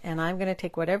comments, and I'm going to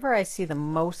take whatever I see the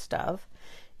most of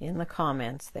in the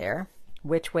comments there,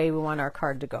 which way we want our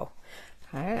card to go.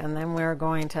 Okay, and then we're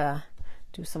going to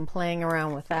do some playing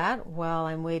around with that while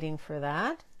I'm waiting for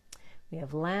that. We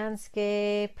have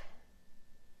landscape.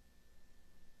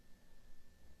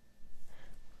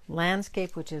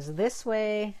 Landscape, which is this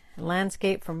way.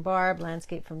 Landscape from Barb,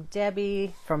 landscape from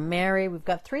Debbie, from Mary. We've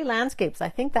got 3 landscapes. I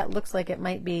think that looks like it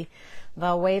might be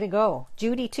the way to go.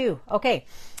 Judy too. Okay,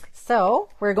 so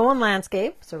we're going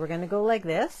landscape. So we're going to go like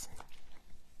this.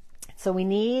 So we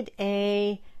need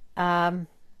a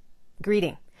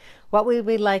greeting. What would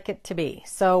we like it to be?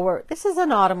 So this is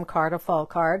an autumn card, a fall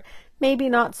card. Maybe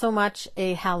not so much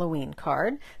a Halloween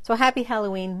card. So Happy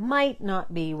Halloween might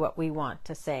not be what we want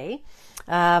to say.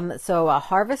 So a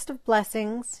harvest of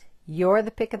blessings, you're the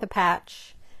pick of the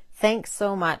patch, thanks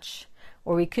so much,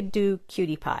 or we could do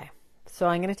cutie pie. So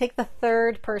I'm going to take the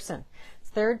third person.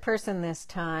 Third person this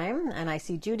time, and I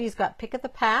see Judy's got pick of the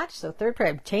patch, so third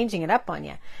person. I'm changing it up on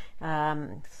you.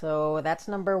 So that's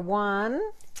number 1,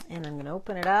 and I'm going to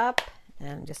open it up. And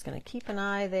I'm just going to keep an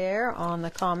eye there on the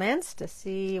comments to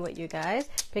see what you guys.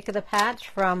 Pick of the patch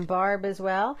from Barb as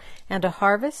well. And a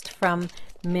harvest from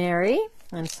Mary.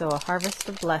 And so a harvest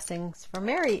of blessings from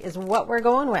Mary is what we're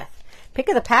going with. Pick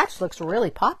of the patch looks really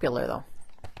popular though.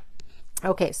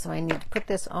 Okay, so I need to put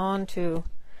this onto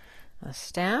a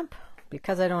stamp.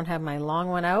 Because I don't have my long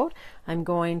one out, I'm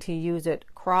going to use it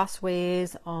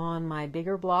crossways on my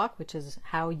bigger block, which is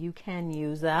how you can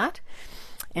use that.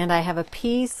 And I have a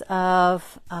piece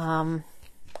of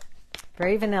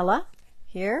Very Vanilla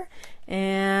here.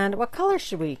 And what color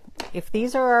should we? If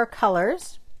these are our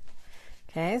colors,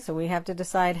 okay, so we have to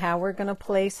decide how we're going to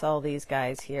place all these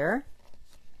guys here.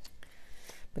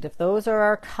 But if those are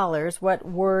our colors, what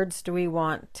words do we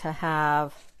want to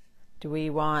have? Do we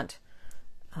want,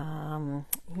 you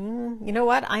know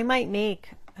what? I might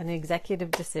make an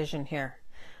executive decision here.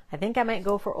 I think I might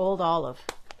go for Old Olive.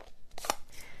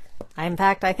 In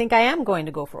fact, I think I am going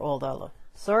to go for Old Olive.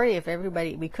 Sorry if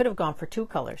everybody, we could have gone for 2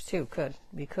 colors too.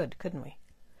 We could, couldn't we?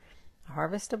 A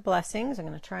harvest of blessings. I'm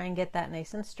going to try and get that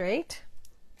nice and straight.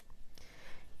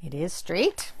 It is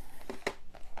straight.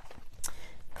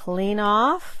 Clean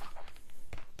off.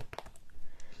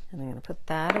 And I'm going to put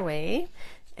that away.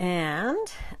 And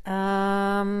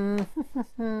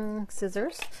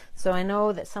scissors. So I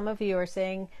know that some of you are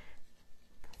saying,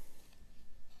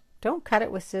 don't cut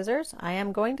it with scissors. I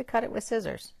am going to cut it with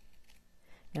scissors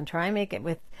and try and make it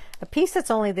with a piece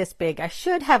that's only this big. I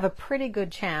should have a pretty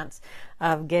good chance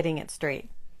of getting it straight,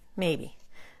 maybe.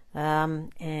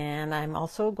 And I'm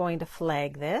also going to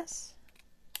flag this.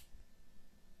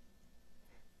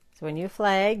 So when you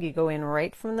flag, you go in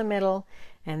right from the middle,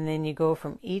 and then you go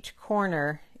from each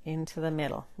corner into the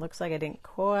middle. Looks like I didn't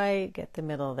quite get the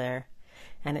middle there.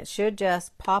 And it should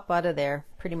just pop out of there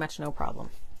pretty much no problem.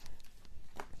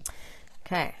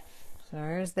 Okay, so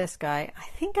there's this guy. I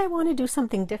think I want to do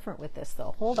something different with this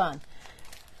though. Hold on.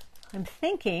 I'm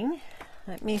thinking,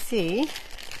 let me see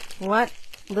what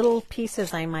little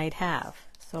pieces I might have.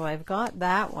 So I've got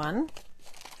that one.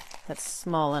 That's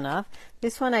small enough.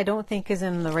 This one I don't think is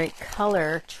in the right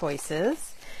color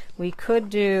choices. We could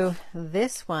do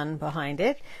this one behind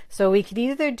it. So we could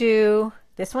either do,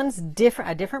 this one's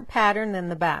different, a different pattern than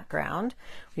the background.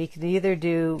 We could either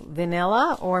do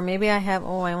vanilla, or maybe I have,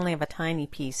 oh, I only have a tiny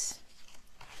piece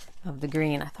of the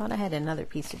green. I thought I had another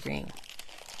piece of green.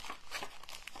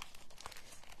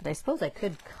 But I suppose I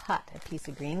could cut a piece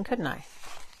of green, couldn't I?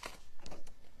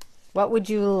 What would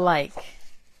you like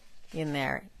in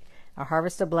there? A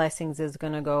harvest of blessings is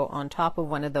going to go on top of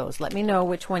one of those. Let me know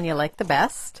which one you like the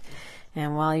best.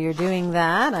 And while you're doing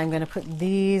that, I'm going to put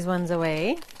these ones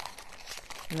away.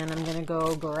 And then I'm going to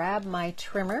go grab my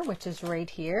trimmer, which is right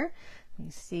here.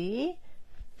 You see.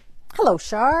 Hello,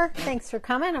 Shar. Thanks for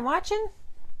coming and watching.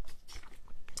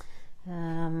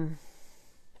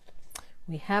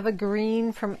 We have a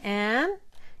green from Anne.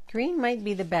 Green might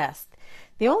be the best.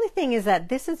 The only thing is that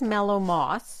this is Mellow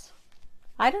Moss.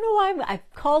 I don't know why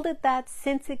I've called it that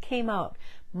since it came out.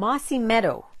 Mossy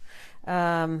Meadow.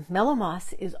 Mellow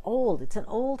Moss is old. It's an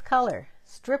old color.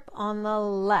 Strip on the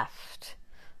left.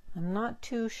 I'm not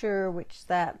too sure which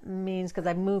that means because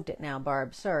I've moved it now,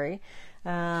 Barb. Sorry.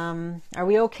 Are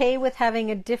we okay with having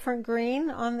a different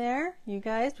green on there, you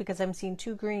guys? Because I'm seeing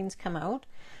two greens come out.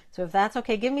 So if that's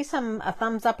okay, give me a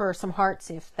thumbs up or some hearts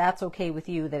if that's okay with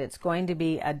you, that it's going to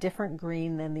be a different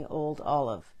green than the old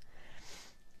olive.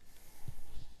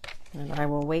 And I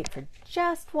will wait for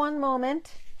just one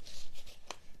moment.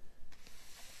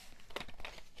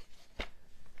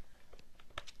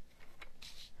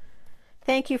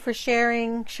 Thank you for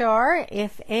sharing, Shar.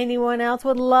 If anyone else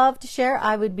would love to share,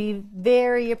 I would be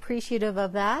very appreciative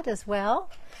of that as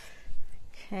well.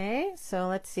 Okay, so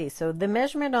let's see. So the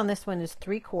measurement on this one is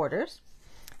 3/4.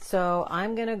 So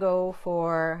I'm going to go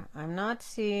for, I'm not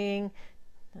seeing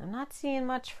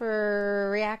much for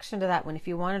reaction to that one, if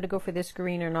you wanted to go for this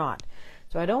green or not.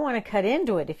 So I don't want to cut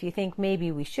into it if you think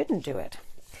maybe we shouldn't do it.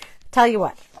 Tell you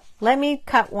what, let me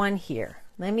cut one here.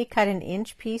 Let me cut an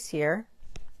inch piece here.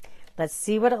 Let's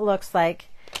see what it looks like,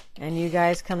 and you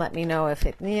guys can let me know if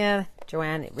it, yeah,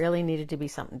 Joanne, it really needed to be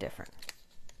something different.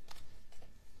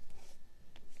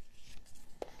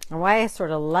 And why I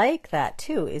sort of like that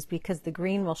too is because the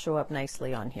green will show up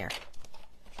nicely on here.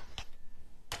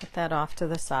 Put that off to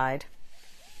the side.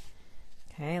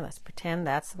 Okay, let's pretend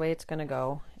that's the way it's going to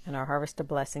go, and our Harvest of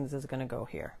Blessings is going to go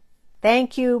here.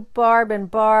 Thank you, Barb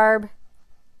and Barb.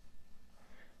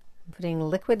 I'm putting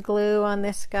liquid glue on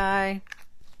this guy.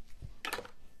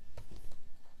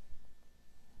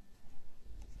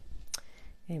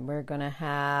 And we're going to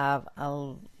have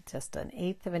just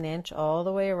 1/8 of an inch all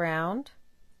the way around.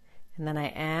 And then I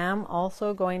am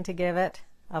also going to give it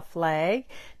a flag.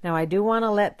 Now I do want to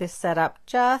let this set up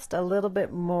just a little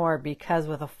bit more, because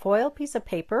with a foil piece of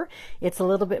paper, it's a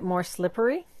little bit more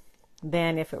slippery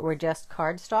than if it were just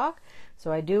cardstock.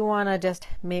 So I do want to just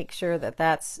make sure that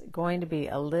that's going to be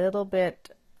a little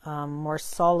bit more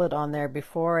solid on there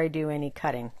before I do any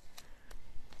cutting.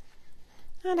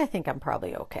 And I think I'm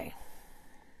probably okay.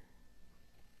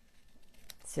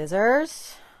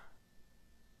 Scissors,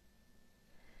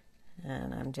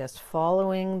 and I'm just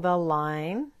following the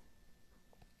line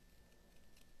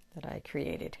that I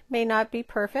created. May not be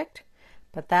perfect,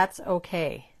 but that's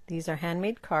okay. These are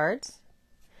handmade cards.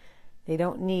 They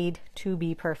don't need to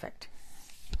be perfect.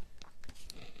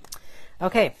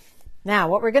 Okay, now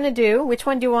what we're going to do, which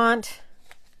one do you want?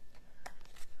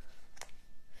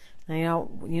 Now,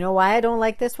 you know why I don't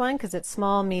like this one? Because it's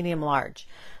small, medium, large.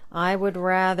 I would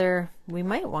rather, we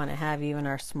might want to have even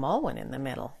our small one in the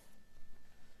middle.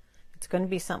 It's going to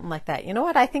be something like that. You know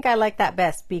what? I think I like that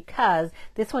best because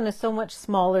this one is so much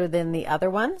smaller than the other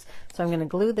ones. So I'm going to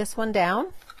glue this one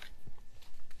down.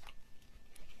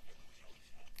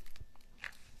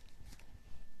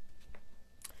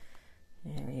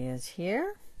 There he is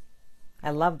here. I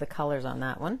love the colors on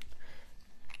that one.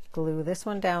 Glue this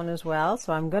one down as well.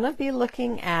 So I'm going to be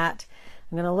looking at,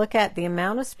 I'm going to look at the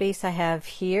amount of space I have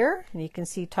here, and you can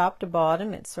see top to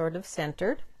bottom it's sort of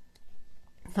centered,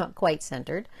 not quite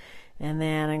centered, and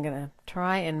then I'm going to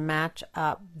try and match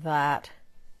up that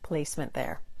placement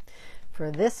there. For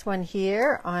this one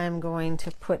here, I'm going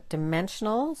to put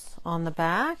dimensionals on the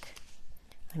back.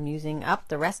 I'm using up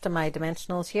the rest of my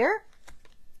dimensionals here,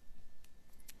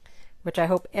 which I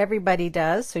hope everybody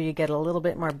does, so you get a little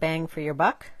bit more bang for your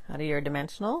buck out of your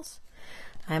dimensionals.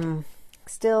 I'm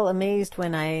still amazed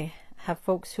when I have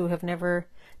folks who have never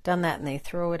done that and they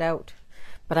throw it out.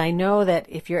 But I know that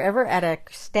if you're ever at a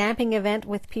stamping event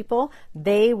with people,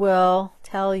 they will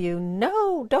tell you,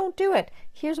 no, don't do it.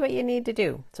 Here's what you need to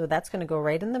do. So that's going to go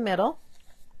right in the middle.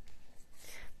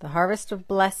 The Harvest of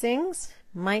Blessings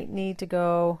might need to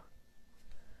go,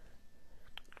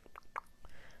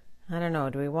 I don't know,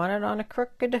 do we want it on a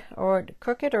crooked or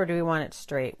do we want it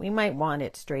straight? We might want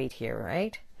it straight here,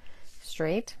 right?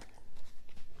 Straight.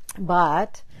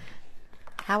 But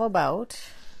how about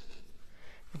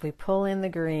if we pull in the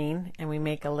green and we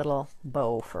make a little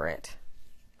bow for it?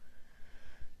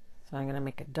 So I'm going to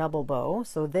make a double bow.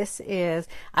 So this is,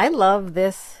 I love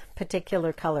this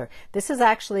particular color. This is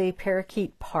actually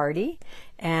Parakeet Party,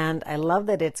 and I love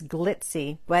that it's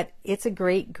glitzy, but it's a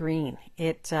great green.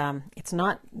 It's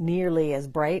not nearly as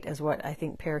bright as what I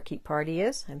think Parakeet Party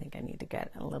is. I think I need to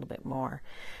get a little bit more.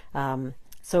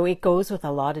 So it goes with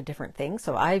a lot of different things.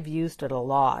 So I've used it a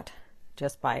lot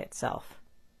just by itself.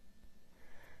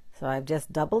 So I've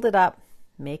just doubled it up,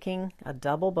 making a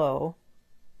double bow,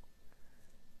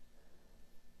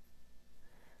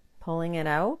 pulling it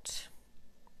out,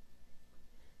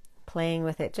 playing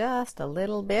with it just a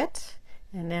little bit,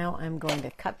 and now I'm going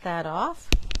to cut that off.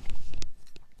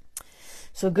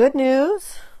 So good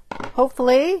news,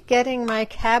 hopefully getting my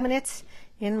cabinets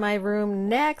in my room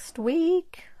next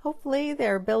week. Hopefully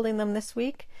they're building them this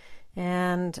week.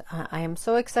 And I am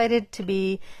so excited to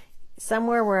be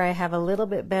somewhere where I have a little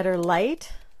bit better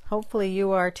light. Hopefully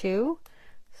you are too.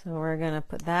 So we're going to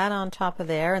put that on top of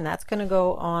there, and that's going to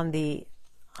go on the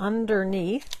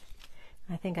underneath.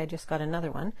 I think I just got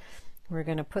another one. We're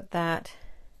going to put that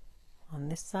on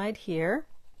this side here,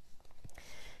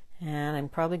 and I'm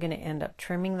probably going to end up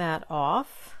trimming that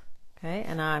off. Okay,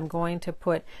 and I'm going to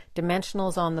put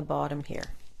dimensionals on the bottom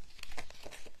here,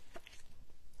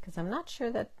 because I'm not sure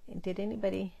that, did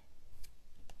anybody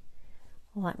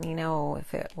let me know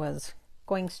if it was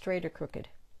going straight or crooked?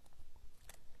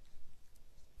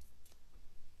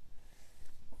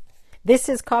 This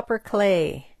is copper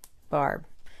clay, Barb.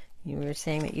 You were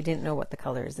saying that you didn't know what the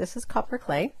color is. This is copper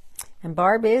clay, and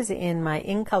Barb is in my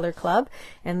In Color Club,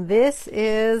 and this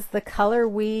is the color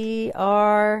we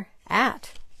are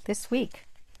at this week,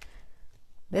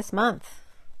 this month,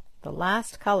 the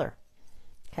last color.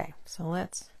 Okay, so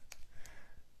let's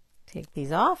take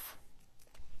these off.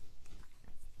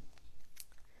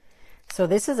 So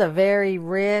this is a very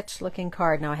rich looking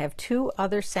card. Now I have two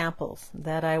other samples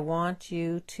that I want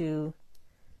you to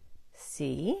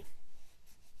see.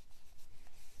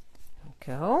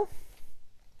 Go.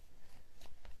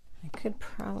 I could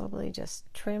probably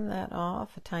just trim that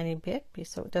off a tiny bit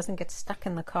so it doesn't get stuck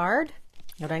in the card,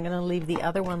 but I'm going to leave the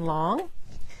other one long.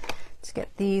 Let's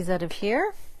get these out of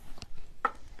here.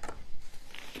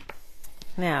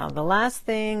 Now, the last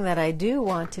thing that I do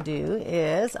want to do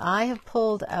is I have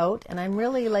pulled out, and I'm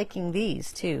really liking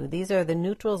these too. These are the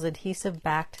Neutrals Adhesive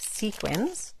Backed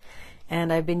Sequins,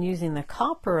 and I've been using the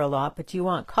copper a lot, but do you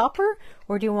want copper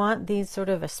or do you want these sort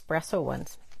of espresso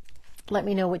ones? Let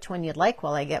me know which one you'd like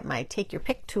while I get my Take Your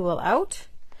Pick tool out.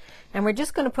 And we're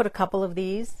just going to put a couple of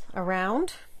these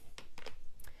around.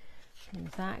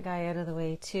 Move that guy out of the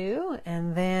way too,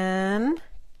 and then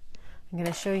I'm going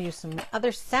to show you some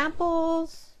other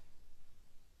samples.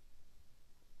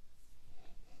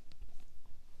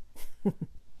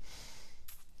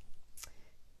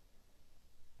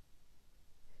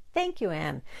 Thank you,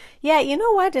 Anne. Yeah, you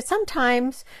know what?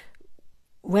 Sometimes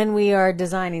when we are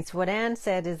designing, so what Anne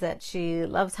said is that she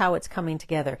loves how it's coming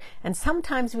together. And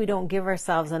sometimes we don't give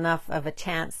ourselves enough of a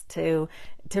chance to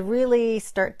really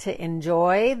start to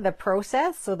enjoy the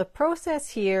process. So the process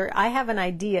here, I have an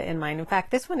idea in mind. In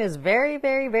fact, this one is very,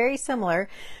 very, very similar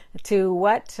to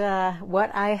what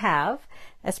I have.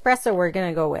 Espresso we're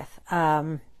going to go with.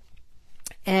 And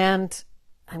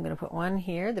I'm going to put one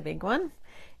here, the big one.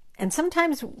 And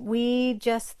sometimes we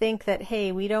just think that,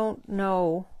 hey, we don't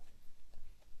know.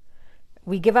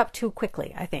 We give up too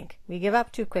quickly, I think. We give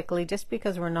up too quickly just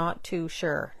because we're not too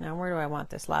sure. Now, where do I want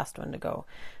this last one to go?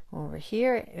 Over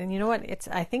here. And you know what? It's,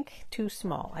 I think, too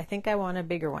small. I think I want a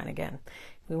bigger one again.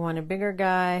 We want a bigger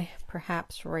guy,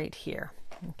 perhaps right here.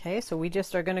 Okay, so we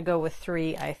just are going to go with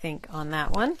 3, I think, on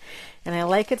that one. And I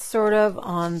like it sort of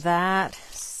on that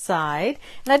side.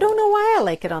 And I don't know why I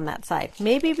like it on that side.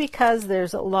 Maybe because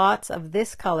there's lots of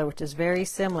this color, which is very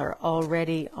similar,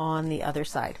 already on the other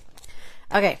side.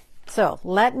 Okay. So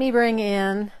let me bring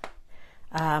in,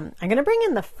 I'm going to bring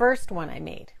in the first one I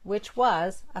made, which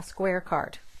was a square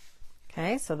card.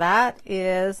 Okay, so that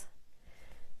is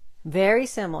very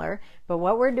similar, but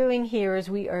what we're doing here is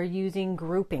we are using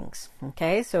groupings.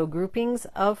 Okay, so groupings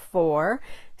of 4,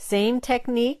 same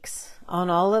techniques on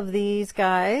all of these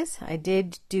guys. I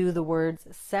did do the words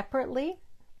separately.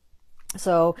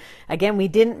 So again, we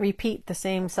didn't repeat the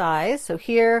same size. So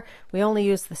here we only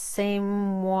use the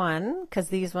same one because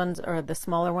these ones are the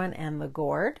smaller one and the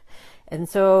gourd. And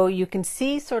so you can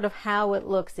see sort of how it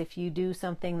looks if you do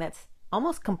something that's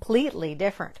almost completely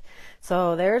different.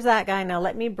 So there's that guy. Now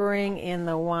let me bring in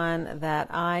the one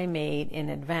that I made in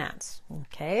advance.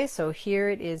 Okay, so here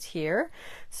it is here.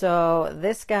 So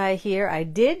this guy here, I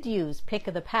did use Pick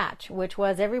of the Patch, which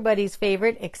was everybody's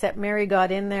favorite, except Mary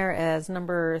got in there as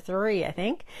number 3, I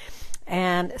think.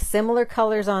 And similar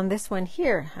colors on this one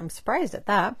here. I'm surprised at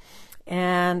that.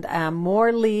 And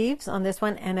more leaves on this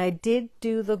one, and I did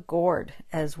do the gourd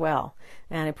as well,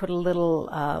 and I put a little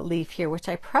leaf here, which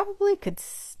I probably could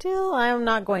still, I'm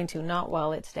not going to, not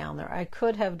while it's down there. I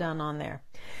could have done on there.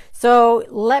 So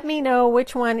let me know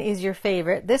which one is your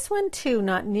favorite. This one too,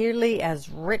 not nearly as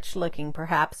rich looking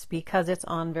perhaps because it's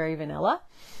on Very Vanilla,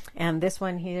 and this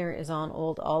one here is on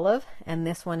Old Olive, and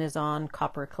this one is on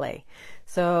Copper Clay.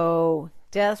 So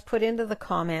just put into the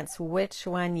comments which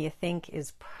one you think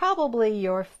is probably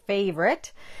your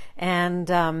favorite,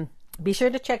 and Be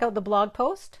sure to check out the blog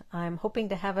post. I'm hoping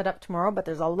to have it up tomorrow, but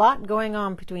there's a lot going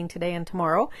on between today and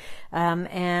tomorrow.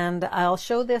 And I'll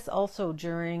show this also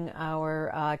during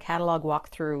our catalog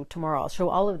walkthrough tomorrow. I'll show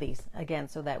all of these again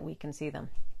so that we can see them.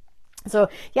 So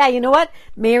yeah, you know what?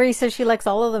 Mary says she likes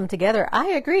all of them together. I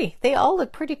agree. They all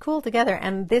look pretty cool together.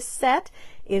 And this set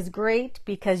is great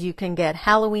because you can get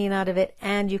Halloween out of it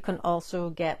and you can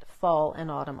also get fall and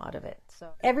autumn out of it. So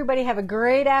everybody have a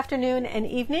great afternoon and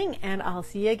evening, and I'll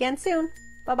see you again soon.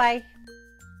 Bye-bye.